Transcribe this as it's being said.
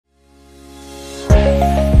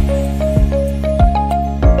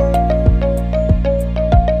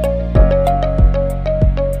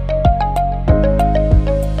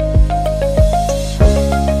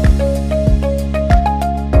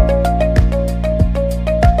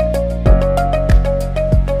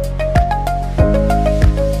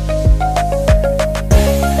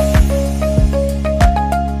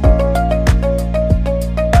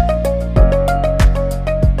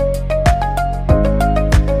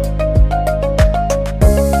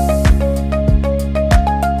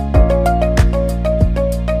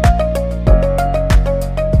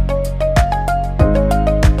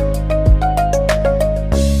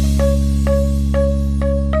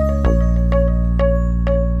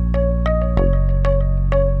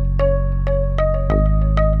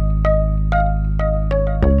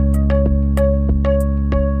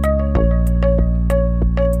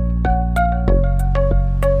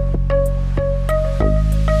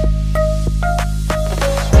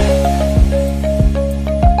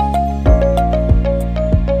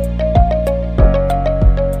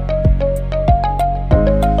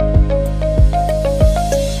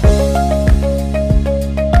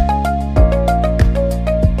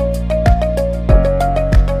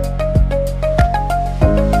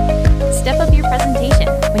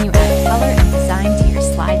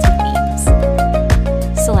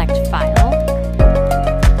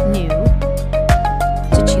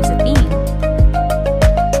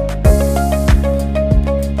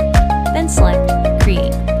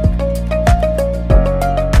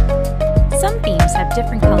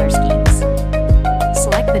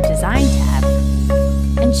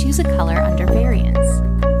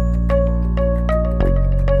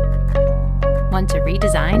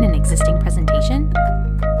an existing presentation?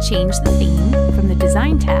 Change the theme from the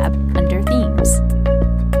Design tab under Themes.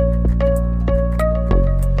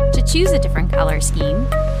 To choose a different color scheme,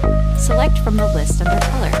 select from the list under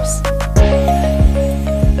Colors.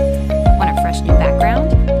 Want a fresh new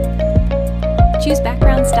background? Choose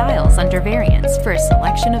Background Styles under Variants for a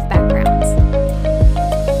selection of backgrounds.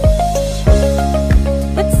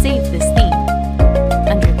 Let's save this theme.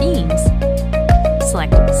 Under Themes,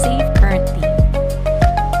 select Save Current Theme.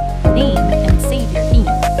 Name and save your theme.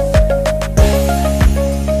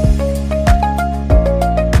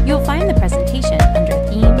 You'll find the presentation under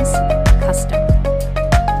Themes, Custom.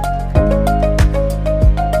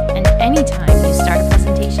 And anytime you start a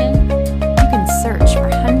presentation, you can search for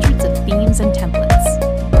hundreds of themes and templates.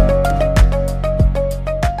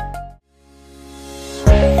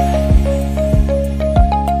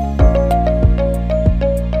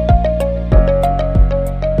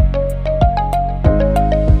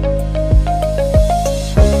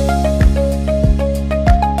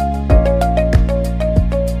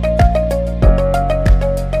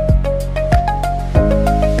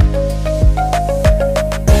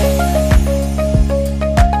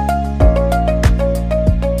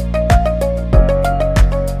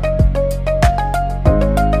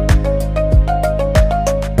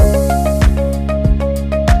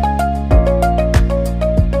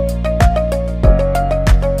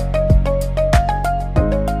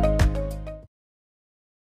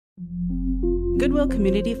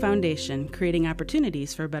 Community Foundation, creating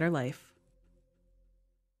opportunities for a better life.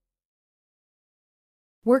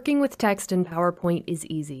 Working with text in PowerPoint is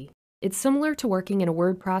easy. It's similar to working in a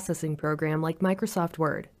word processing program like Microsoft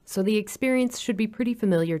Word, so the experience should be pretty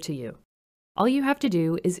familiar to you. All you have to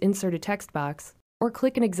do is insert a text box or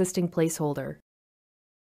click an existing placeholder,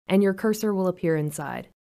 and your cursor will appear inside.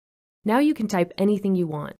 Now you can type anything you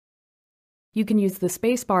want. You can use the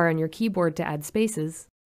spacebar on your keyboard to add spaces,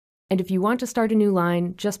 and if you want to start a new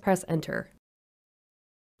line, just press Enter.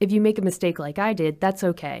 If you make a mistake like I did, that's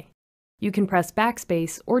okay. You can press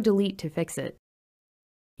Backspace or Delete to fix it.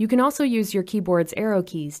 You can also use your keyboard's arrow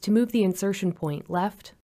keys to move the insertion point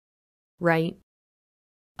left, right,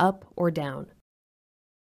 up, or down.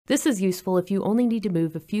 This is useful if you only need to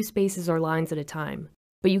move a few spaces or lines at a time,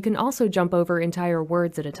 but you can also jump over entire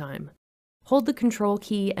words at a time. Hold the Control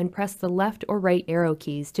key and press the left or right arrow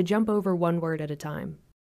keys to jump over one word at a time.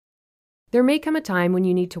 There may come a time when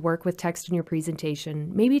you need to work with text in your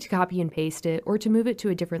presentation, maybe to copy and paste it or to move it to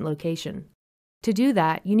a different location. To do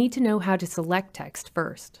that, you need to know how to select text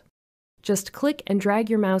first. Just click and drag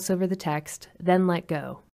your mouse over the text, then let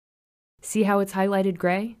go. See how it's highlighted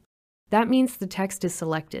gray? That means the text is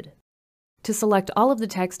selected. To select all of the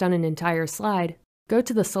text on an entire slide, go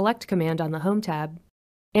to the Select command on the Home tab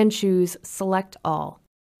and choose Select All.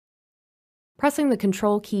 Pressing the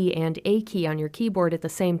Control key and A key on your keyboard at the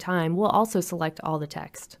same time will also select all the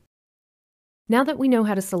text. Now that we know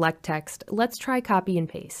how to select text, let's try copy and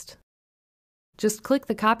paste. Just click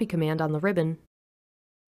the Copy command on the ribbon,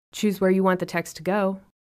 choose where you want the text to go,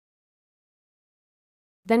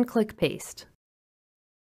 then click Paste.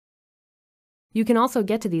 You can also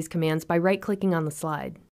get to these commands by right-clicking on the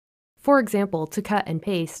slide. For example, to cut and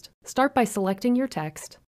paste, start by selecting your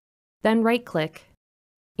text, then right-click,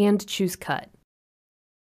 and choose Cut.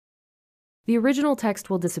 The original text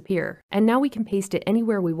will disappear, and now we can paste it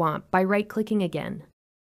anywhere we want by right-clicking again.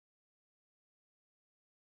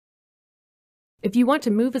 If you want to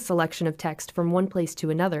move a selection of text from one place to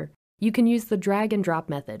another, you can use the drag and drop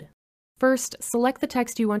method. First, select the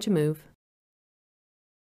text you want to move.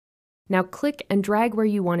 Now click and drag where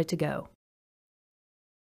you want it to go.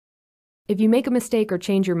 If you make a mistake or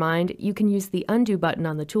change your mind, you can use the Undo button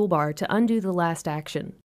on the toolbar to undo the last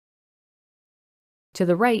action. To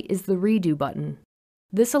the right is the Redo button.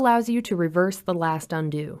 This allows you to reverse the last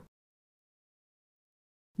undo.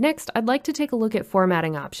 Next, I'd like to take a look at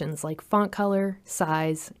formatting options like font color,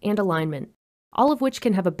 size, and alignment, all of which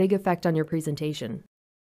can have a big effect on your presentation.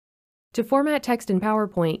 To format text in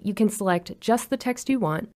PowerPoint, you can select just the text you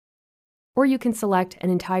want, or you can select an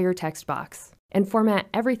entire text box and format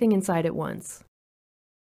everything inside at once.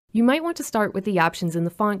 You might want to start with the options in the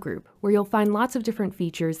font group, where you'll find lots of different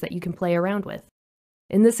features that you can play around with.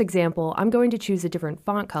 In this example, I'm going to choose a different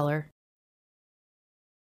font color,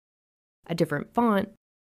 a different font,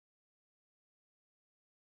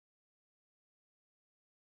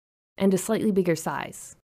 and a slightly bigger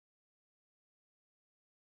size.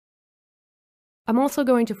 I'm also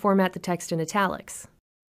going to format the text in italics.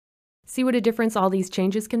 See what a difference all these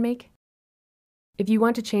changes can make? If you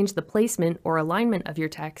want to change the placement or alignment of your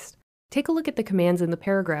text, take a look at the commands in the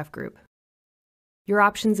paragraph group. Your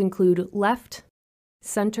options include left,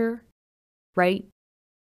 center, right,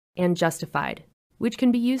 and justified, which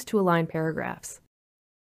can be used to align paragraphs.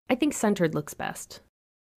 I think centered looks best.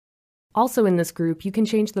 Also in this group, you can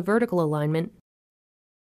change the vertical alignment,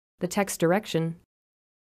 the text direction,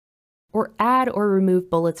 or add or remove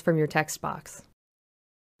bullets from your text box.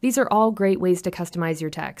 These are all great ways to customize your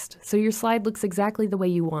text, so your slide looks exactly the way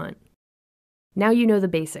you want. Now you know the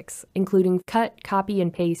basics, including cut, copy,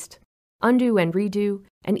 and paste, undo and redo,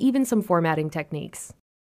 and even some formatting techniques.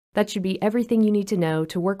 That should be everything you need to know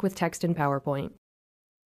to work with text in PowerPoint.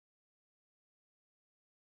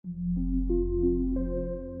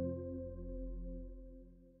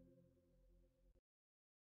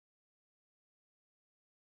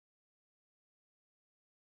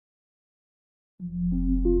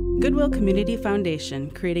 Goodwill Community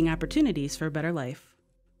Foundation, creating opportunities for a better life.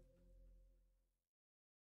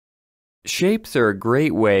 Shapes are a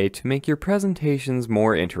great way to make your presentations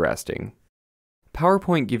more interesting.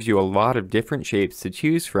 PowerPoint gives you a lot of different shapes to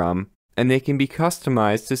choose from, and they can be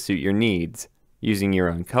customized to suit your needs, using your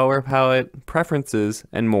own color palette, preferences,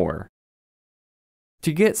 and more.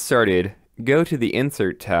 To get started, go to the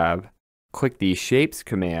Insert tab, click the Shapes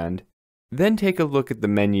command, then take a look at the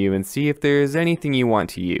menu and see if there is anything you want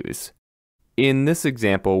to use. In this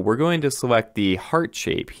example, we're going to select the heart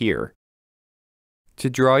shape here. To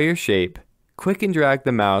draw your shape, click and drag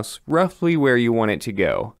the mouse roughly where you want it to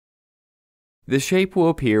go. The shape will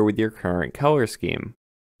appear with your current color scheme.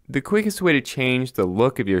 The quickest way to change the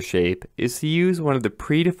look of your shape is to use one of the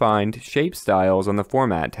predefined shape styles on the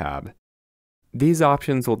Format tab. These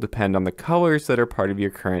options will depend on the colors that are part of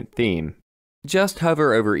your current theme. Just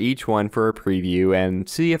hover over each one for a preview and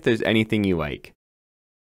see if there's anything you like.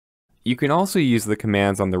 You can also use the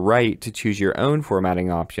commands on the right to choose your own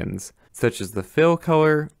formatting options, such as the fill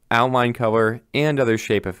color, outline color, and other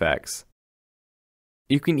shape effects.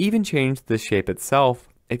 You can even change the shape itself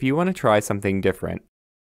if you want to try something different.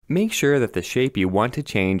 Make sure that the shape you want to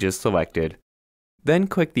change is selected. Then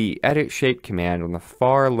click the Edit Shape command on the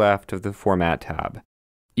far left of the Format tab.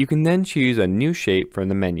 You can then choose a new shape from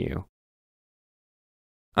the menu.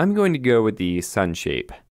 I'm going to go with the sun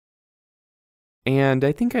shape. And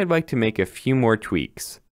I think I'd like to make a few more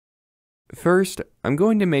tweaks. First, I'm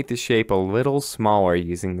going to make the shape a little smaller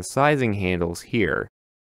using the sizing handles here.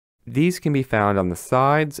 These can be found on the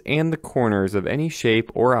sides and the corners of any shape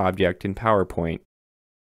or object in PowerPoint.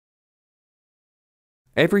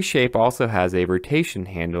 Every shape also has a rotation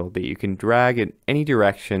handle that you can drag in any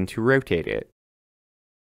direction to rotate it.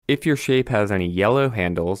 If your shape has any yellow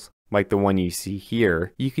handles, like the one you see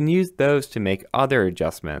here, you can use those to make other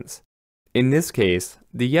adjustments. In this case,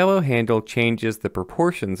 the yellow handle changes the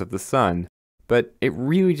proportions of the sun, but it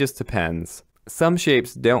really just depends. Some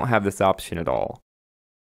shapes don't have this option at all.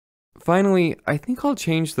 Finally, I think I'll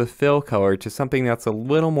change the fill color to something that's a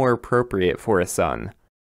little more appropriate for a sun.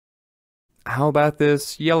 How about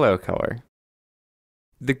this yellow color?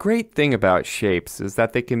 The great thing about shapes is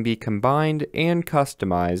that they can be combined and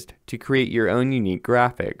customized to create your own unique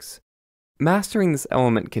graphics. Mastering this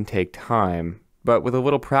element can take time, but with a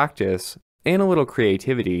little practice and a little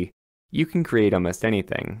creativity, you can create almost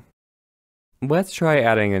anything. Let's try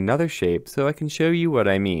adding another shape so I can show you what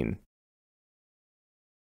I mean.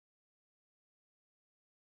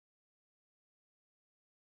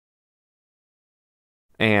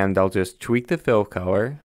 And I'll just tweak the fill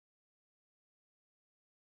color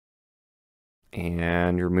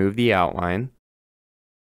and remove the outline.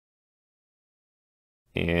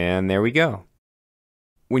 And there we go.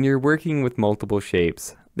 When you're working with multiple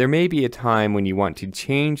shapes, there may be a time when you want to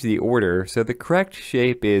change the order so the correct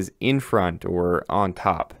shape is in front or on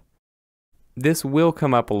top. This will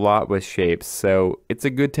come up a lot with shapes, so it's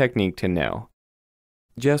a good technique to know.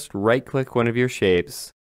 Just right-click one of your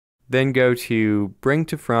shapes, then go to Bring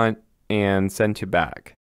to Front and Send to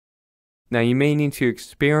Back. Now you may need to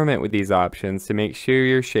experiment with these options to make sure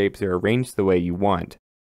your shapes are arranged the way you want.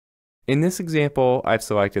 In this example, I've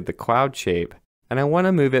selected the cloud shape, and I want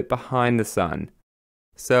to move it behind the sun.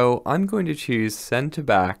 So I'm going to choose Send to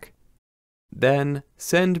Back, then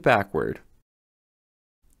Send Backward.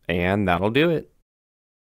 And that'll do it.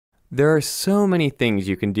 There are so many things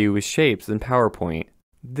you can do with shapes in PowerPoint.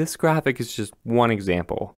 This graphic is just one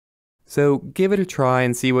example. So give it a try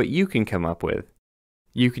and see what you can come up with.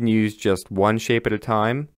 You can use just one shape at a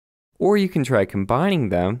time, or you can try combining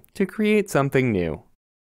them to create something new.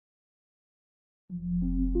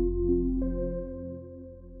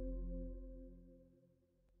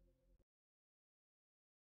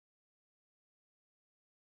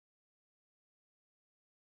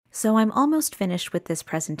 So I'm almost finished with this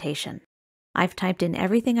presentation. I've typed in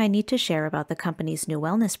everything I need to share about the company's new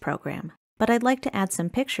wellness program, but I'd like to add some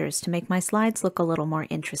pictures to make my slides look a little more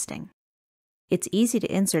interesting. It's easy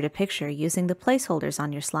to insert a picture using the placeholders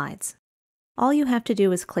on your slides. All you have to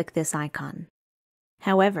do is click this icon.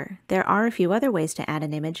 However, there are a few other ways to add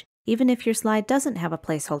an image, even if your slide doesn't have a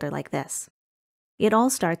placeholder like this. It all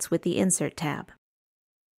starts with the Insert tab.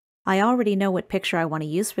 I already know what picture I want to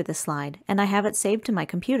use for this slide, and I have it saved to my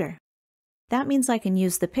computer. That means I can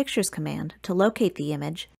use the Pictures command to locate the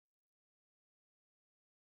image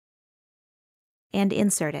and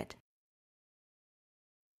insert it.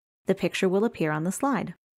 The picture will appear on the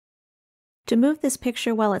slide. To move this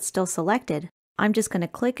picture while it's still selected, I'm just going to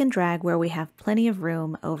click and drag where we have plenty of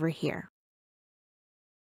room over here.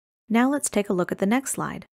 Now let's take a look at the next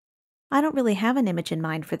slide. I don't really have an image in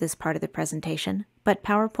mind for this part of the presentation, but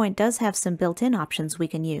PowerPoint does have some built-in options we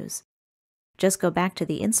can use. Just go back to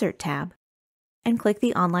the Insert tab and click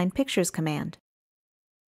the Online Pictures command.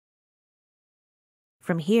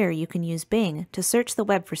 From here, you can use Bing to search the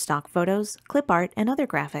web for stock photos, clip art, and other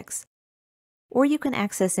graphics. Or you can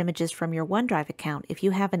access images from your OneDrive account if you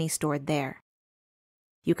have any stored there.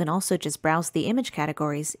 You can also just browse the image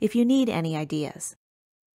categories if you need any ideas.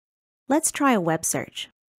 Let's try a web search.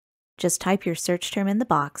 Just type your search term in the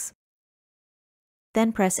box,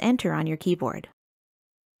 then press Enter on your keyboard.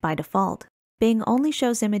 By default, Bing only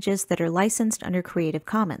shows images that are licensed under Creative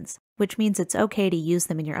Commons, which means it's okay to use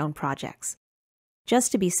them in your own projects.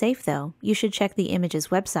 Just to be safe though, you should check the image's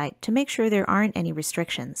website to make sure there aren't any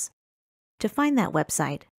restrictions. To find that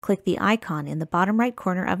website, click the icon in the bottom right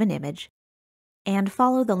corner of an image and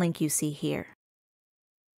follow the link you see here.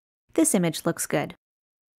 This image looks good.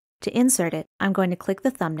 To insert it, I'm going to click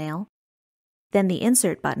the thumbnail, then the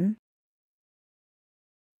Insert button,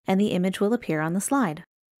 and the image will appear on the slide.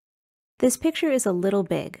 This picture is a little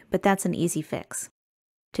big, but that's an easy fix.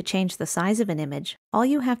 To change the size of an image, all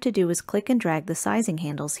you have to do is click and drag the sizing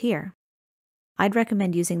handles here. I'd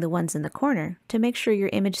recommend using the ones in the corner to make sure your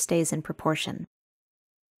image stays in proportion.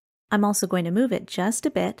 I'm also going to move it just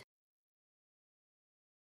a bit.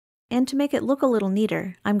 And to make it look a little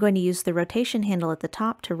neater, I'm going to use the rotation handle at the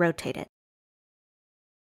top to rotate it.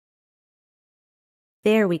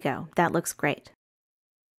 There we go, that looks great.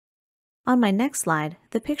 On my next slide,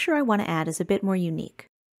 the picture I want to add is a bit more unique.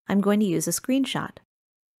 I'm going to use a screenshot.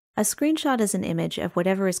 A screenshot is an image of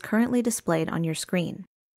whatever is currently displayed on your screen.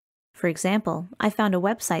 For example, I found a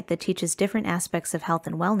website that teaches different aspects of health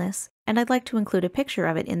and wellness, and I'd like to include a picture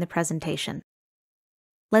of it in the presentation.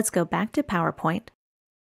 Let's go back to PowerPoint,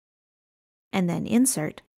 and then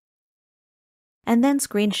Insert, and then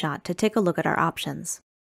Screenshot to take a look at our options.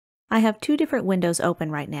 I have two different windows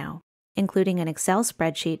open right now, including an Excel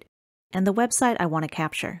spreadsheet and the website I want to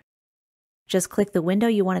capture. Just click the window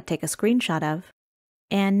you want to take a screenshot of,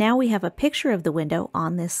 and now we have a picture of the window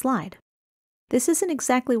on this slide. This isn't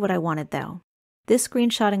exactly what I wanted though. This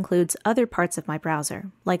screenshot includes other parts of my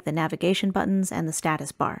browser, like the navigation buttons and the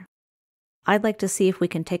status bar. I'd like to see if we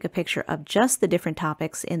can take a picture of just the different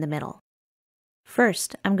topics in the middle.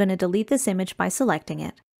 First, I'm going to delete this image by selecting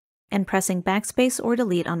it and pressing Backspace or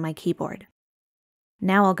Delete on my keyboard.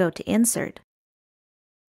 Now I'll go to Insert,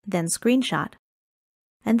 then Screenshot,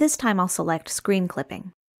 and this time I'll select Screen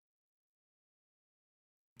Clipping.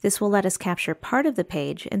 This will let us capture part of the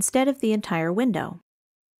page instead of the entire window.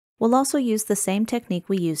 We'll also use the same technique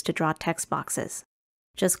we used to draw text boxes.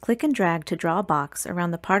 Just click and drag to draw a box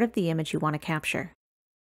around the part of the image you want to capture.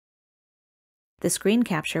 The screen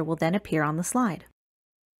capture will then appear on the slide.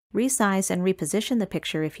 Resize and reposition the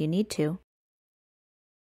picture if you need to.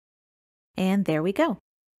 And there we go.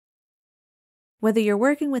 Whether you're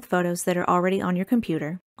working with photos that are already on your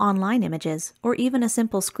computer, online images, or even a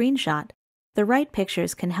simple screenshot, the right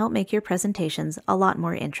pictures can help make your presentations a lot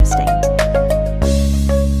more interesting.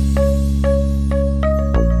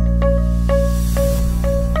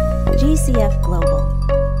 GCF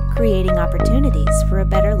Global, creating opportunities for a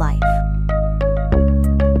better life.